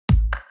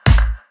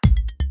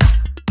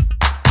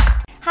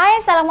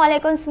Hai,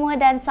 Assalamualaikum semua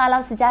dan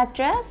salam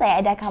sejahtera.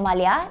 Saya Ada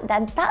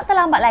dan tak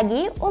terlambat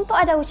lagi untuk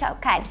Ada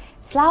ucapkan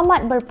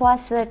selamat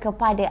berpuasa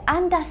kepada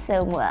anda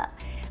semua.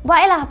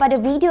 Baiklah, pada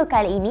video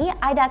kali ini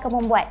Ada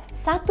akan membuat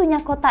satu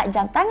NyahKotak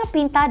jam tangan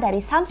pintar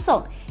dari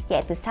Samsung,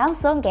 iaitu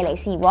Samsung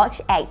Galaxy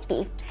Watch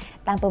Active.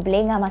 Tanpa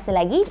berlengah masa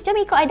lagi, jom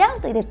ikut Ada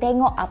untuk kita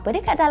tengok apa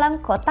dekat dalam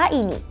kotak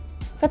ini.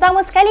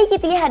 Pertama sekali,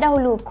 kita lihat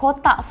dahulu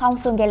kotak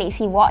Samsung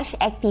Galaxy Watch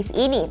Active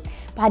ini.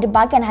 Pada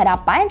bahagian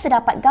hadapan,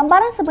 terdapat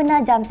gambaran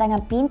sebenar jam tangan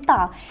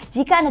pintar.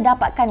 Jika anda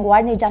dapatkan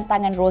warna jam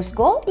tangan rose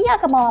gold,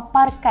 ia akan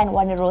memaparkan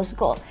warna rose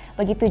gold.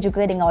 Begitu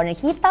juga dengan warna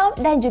hitam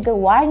dan juga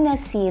warna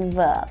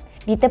silver.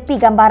 Di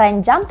tepi gambaran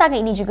jam tangan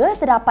ini juga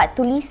terdapat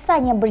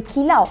tulisan yang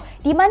berkilau,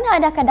 di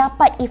mana anda akan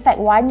dapat efek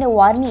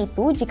warna-warni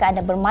itu jika anda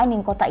bermain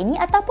dengan kotak ini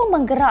ataupun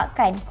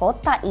menggerakkan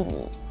kotak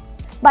ini.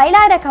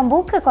 Baiklah, anda akan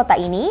buka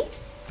kotak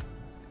ini.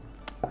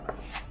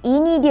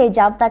 Ini dia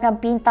jam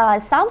tangan pintar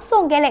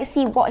Samsung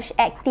Galaxy Watch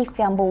Active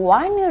yang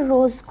berwarna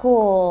rose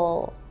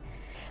gold.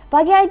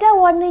 Bagi Ada,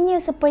 warnanya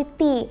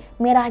seperti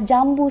merah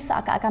jambu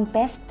seakan-akan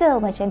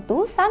pastel macam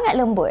tu, sangat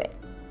lembut.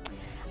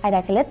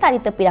 Ada akan letak di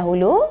tepi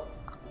dahulu.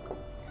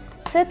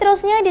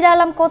 Seterusnya, di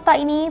dalam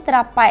kotak ini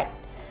terdapat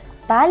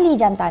tali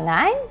jam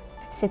tangan.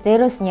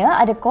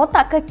 Seterusnya, ada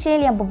kotak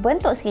kecil yang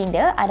berbentuk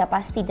silinder. Ada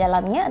pasti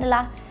dalamnya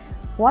adalah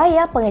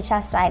wayar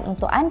pengecasan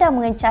untuk anda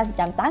mengecas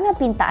jam tangan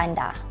pintar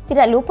anda.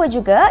 Tidak lupa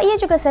juga, ia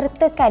juga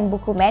sertakan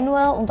buku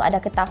manual untuk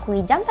anda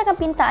ketahui jam tangan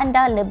pintar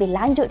anda lebih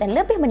lanjut dan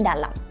lebih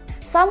mendalam.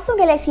 Samsung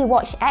Galaxy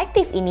Watch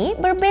Active ini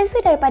berbeza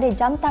daripada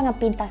jam tangan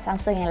pintar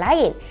Samsung yang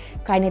lain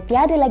kerana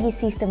tiada lagi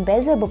sistem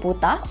bezel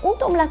berputar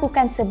untuk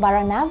melakukan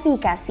sebarang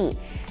navigasi,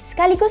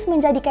 sekaligus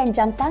menjadikan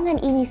jam tangan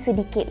ini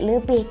sedikit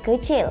lebih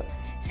kecil.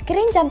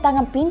 Skrin jam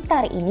tangan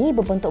pintar ini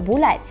berbentuk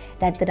bulat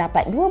dan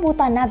terdapat dua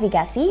butang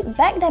navigasi,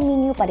 back dan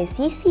menu pada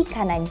sisi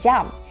kanan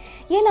jam.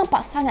 Ia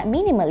nampak sangat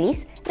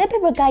minimalis, lebih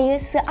bergaya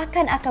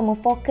seakan-akan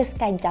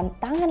memfokuskan jam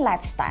tangan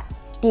lifestyle.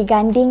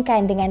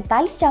 Digandingkan dengan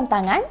tali jam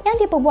tangan yang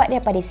diperbuat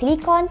daripada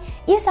silikon,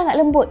 ia sangat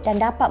lembut dan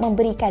dapat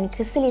memberikan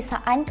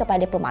keselesaan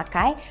kepada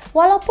pemakai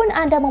walaupun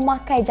anda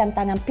memakai jam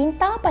tangan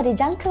pintar pada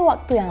jangka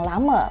waktu yang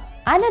lama.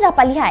 Anda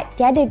dapat lihat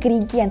tiada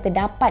gerigi yang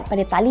terdapat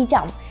pada tali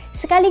jam,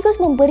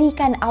 sekaligus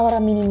memberikan aura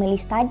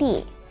minimalis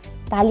tadi.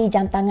 Tali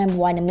jam tangan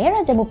berwarna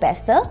merah jambu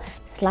pastel.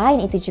 Selain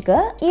itu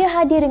juga, ia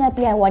hadir dengan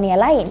pilihan warna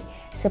yang lain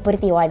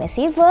seperti warna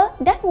silver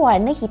dan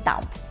warna hitam.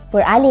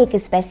 Beralih ke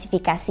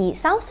spesifikasi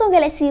Samsung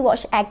Galaxy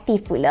Watch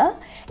Active pula,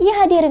 ia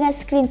hadir dengan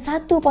skrin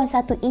 1.1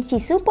 inci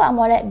Super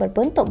AMOLED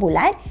berbentuk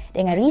bulat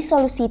dengan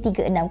resolusi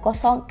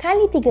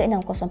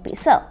 360x360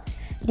 piksel.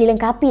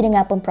 Dilengkapi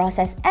dengan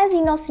pemproses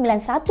Exynos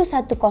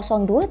 9110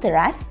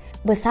 teras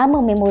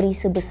bersama memori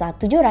sebesar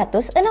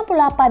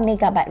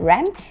 768MB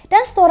RAM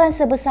dan storan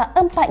sebesar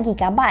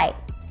 4GB.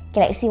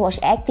 Galaxy Watch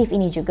Active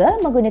ini juga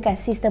menggunakan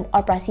sistem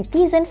operasi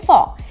Tizen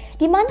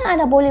 4 di mana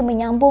anda boleh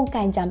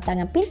menyambungkan jam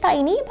tangan pintar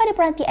ini pada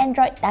peranti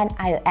Android dan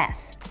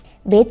iOS.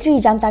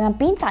 Bateri jam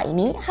tangan pintar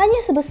ini hanya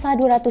sebesar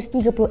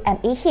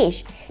 230mAh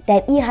dan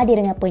ia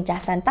hadir dengan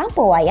pencasan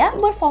tanpa wayar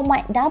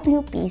berformat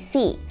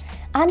WPC.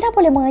 Anda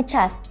boleh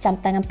mengecas jam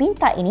tangan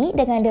pintar ini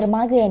dengan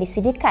dermaga yang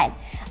disediakan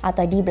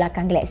atau di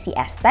belakang Galaxy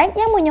S10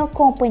 yang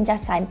menyokong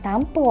pencasan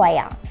tanpa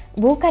wayar.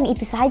 Bukan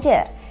itu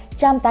sahaja,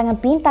 jam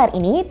tangan pintar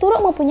ini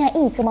turut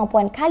mempunyai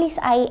kemampuan kalis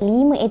air 5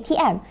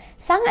 ATM,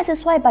 sangat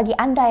sesuai bagi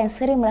anda yang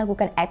sering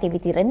melakukan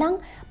aktiviti renang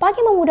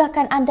bagi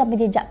memudahkan anda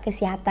menjejak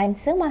kesihatan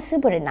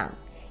semasa berenang.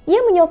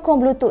 Ia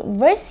menyokong Bluetooth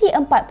versi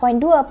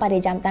 4.2 pada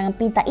jam tangan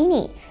pintar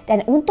ini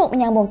dan untuk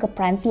menyambung ke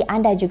peranti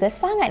anda juga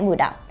sangat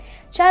mudah.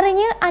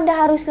 Caranya, anda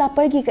haruslah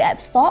pergi ke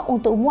App Store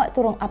untuk muat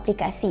turun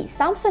aplikasi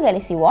Samsung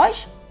Galaxy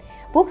Watch,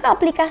 buka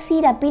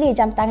aplikasi dan pilih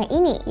jam tangan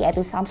ini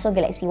iaitu Samsung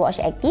Galaxy Watch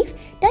Active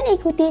dan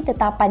ikuti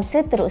tetapan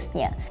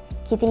seterusnya.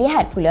 Kita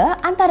lihat pula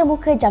antara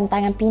muka jam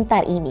tangan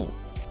pintar ini.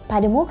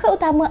 Pada muka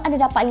utama,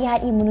 anda dapat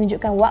lihat ia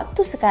menunjukkan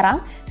waktu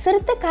sekarang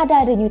serta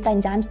kadar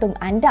denyutan jantung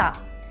anda.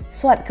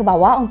 Swipe ke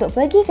bawah untuk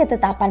pergi ke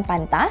tetapan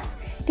pantas.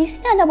 Di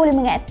sini anda boleh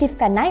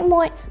mengaktifkan night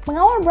mode,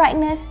 mengawal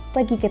brightness,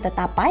 pergi ke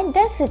tetapan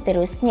dan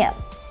seterusnya.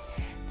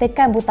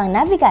 Tekan butang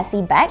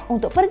navigasi back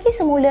untuk pergi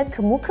semula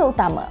ke muka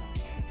utama.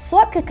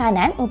 Swipe ke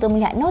kanan untuk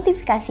melihat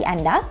notifikasi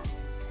anda.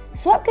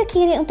 Swipe ke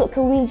kiri untuk ke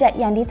widget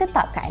yang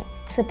ditetapkan,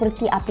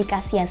 seperti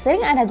aplikasi yang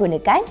sering anda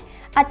gunakan,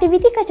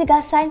 aktiviti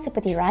kecergasan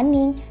seperti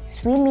running,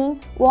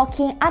 swimming,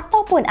 walking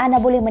ataupun anda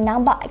boleh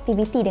menambah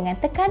aktiviti dengan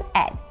tekan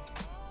add.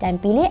 Dan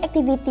pilih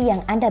aktiviti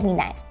yang anda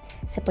minat,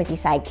 seperti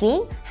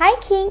cycling,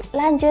 hiking,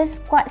 lunges,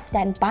 squats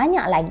dan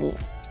banyak lagi.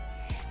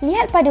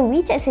 Lihat pada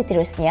widget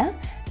seterusnya,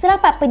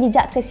 terdapat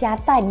penjejak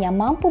kesihatan yang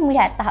mampu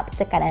melihat tahap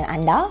tekanan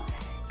anda,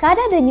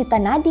 kadar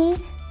denyutan nadi,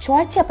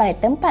 cuaca pada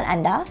tempat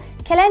anda,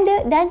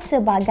 kalender dan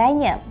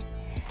sebagainya.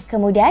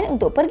 Kemudian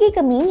untuk pergi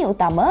ke menu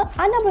utama,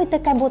 anda boleh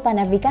tekan butang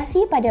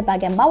navigasi pada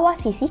bahagian bawah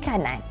sisi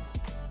kanan.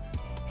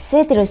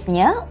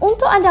 Seterusnya,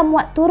 untuk anda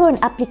muat turun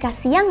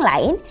aplikasi yang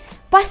lain,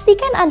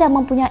 pastikan anda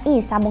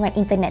mempunyai sambungan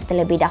internet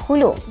terlebih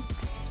dahulu.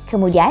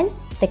 Kemudian,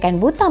 tekan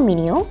butang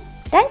menu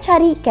dan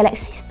cari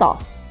Galaxy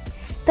Store.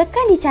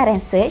 Tekan di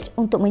carian search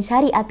untuk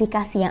mencari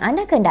aplikasi yang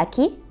anda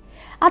kehendaki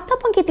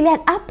ataupun kita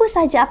lihat apa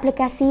sahaja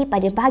aplikasi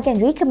pada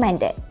bahagian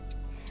recommended.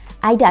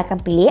 Aida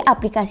akan pilih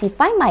aplikasi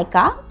Find My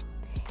Car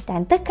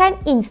dan tekan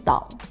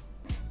install.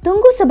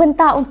 Tunggu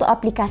sebentar untuk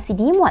aplikasi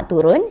dimuat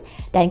turun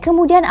dan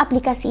kemudian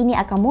aplikasi ini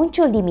akan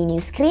muncul di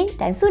menu skrin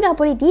dan sudah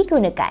boleh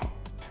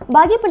digunakan.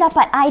 Bagi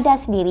pendapat Aida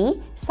sendiri,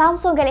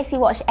 Samsung Galaxy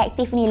Watch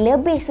Active ni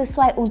lebih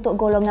sesuai untuk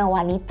golongan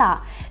wanita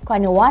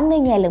kerana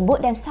warnanya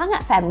lembut dan sangat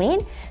feminin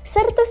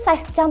serta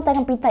saiz jam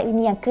tangan pintar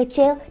ini yang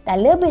kecil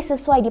dan lebih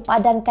sesuai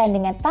dipadankan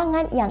dengan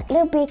tangan yang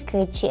lebih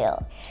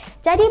kecil.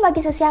 Jadi bagi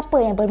sesiapa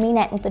yang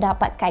berminat untuk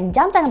dapatkan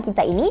jam tangan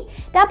pintar ini,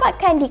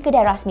 dapatkan di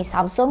kedai rasmi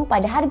Samsung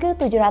pada harga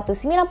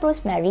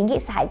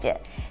RM799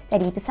 sahaja.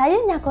 Jadi itu sahaja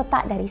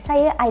NyahKotak dari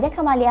saya, Aida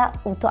Kamalia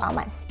untuk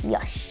Amanz.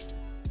 Yosh!